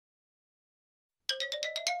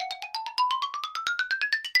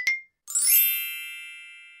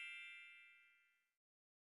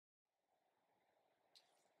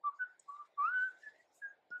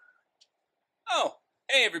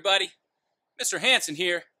Hey everybody, Mr. Hansen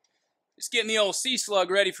here. Just getting the old sea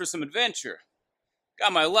slug ready for some adventure.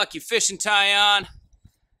 Got my lucky fishing tie on.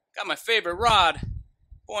 Got my favorite rod.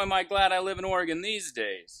 Boy, am I glad I live in Oregon these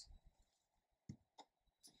days.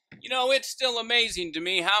 You know, it's still amazing to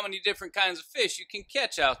me how many different kinds of fish you can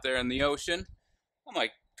catch out there in the ocean. I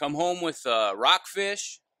might come home with a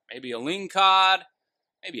rockfish, maybe a lingcod,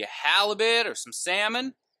 maybe a halibut or some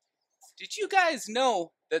salmon. Did you guys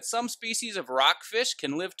know that some species of rockfish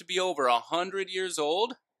can live to be over 100 years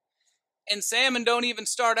old? And salmon don't even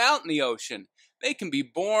start out in the ocean. They can be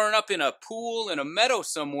born up in a pool in a meadow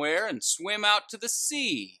somewhere and swim out to the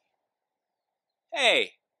sea.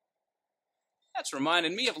 Hey, that's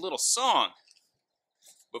reminding me of a little song.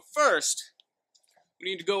 But first,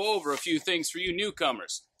 we need to go over a few things for you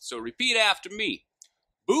newcomers. So repeat after me.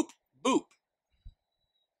 Boop, boop.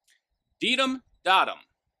 Deedum, dottum.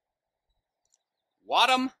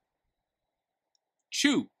 Wadum,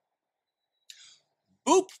 chew.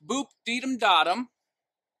 Boop, boop, deedum, dottum.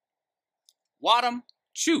 Wadum,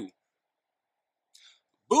 chew.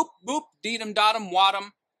 Boop, boop, deedum, dottum,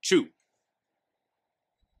 wadum, chew.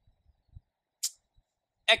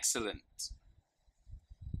 Excellent.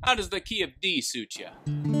 How does the key of D suit you?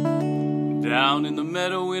 Down in the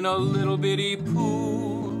meadow in a little bitty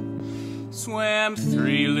pool swam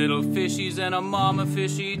 3 little fishies and a mama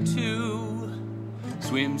fishy too.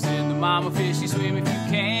 Swim, said the mama fishy, swim if you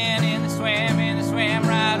can. And they swam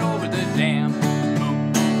right over the dam. Boop,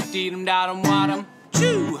 boop, dee-dum, dottum, wadum,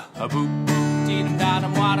 chew. A boop, boop, dee-dum,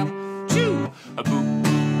 dottum, wadum, chew. A boop,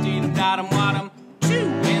 boop, dee-dum, dottum, wadum, chew.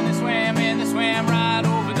 And they swam right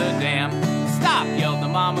over the dam. Stop, yelled the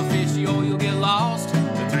mama fishy, or you'll get lost.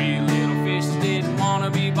 The 3 little fishies didn't want to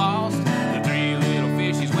be bossed. The 3 little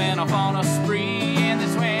fishies went off on a spree. And they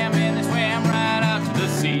swam right out to the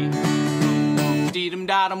sea. Deedum,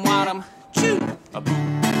 dottum, wadum, chew. A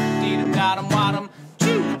boop, deedum, dottum, wadum,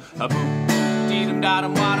 chew. A boop, deedum,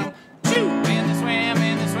 dottum, wadum, chew. And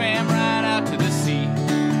they swam right out to the sea.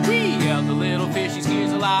 We yelled the little fishies,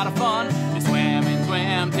 here's a lot of fun. They swam and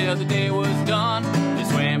swam till the day was done. They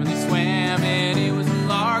swam and it was a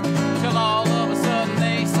lark. Till all of a sudden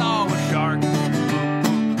they saw a shark. Boop,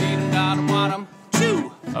 boop, deedum, dottum, wadum,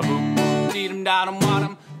 chew. A boop, boop, deedum, dottum,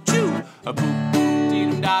 wadum, chew. A boop, boop,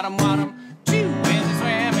 deedum, dottum, wadum, chew.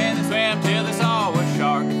 And they swam till they saw a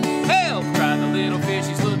shark. Help! Cried the little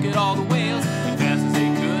fishies, look at all the whales. As fast as they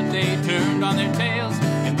could, they turned on their tails.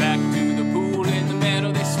 And back to the pool in the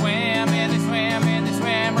meadow they swam. And they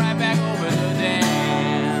swam right back over the dam.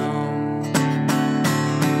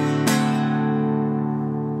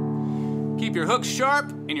 Keep your hooks sharp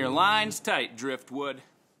and your lines tight, Driftwood.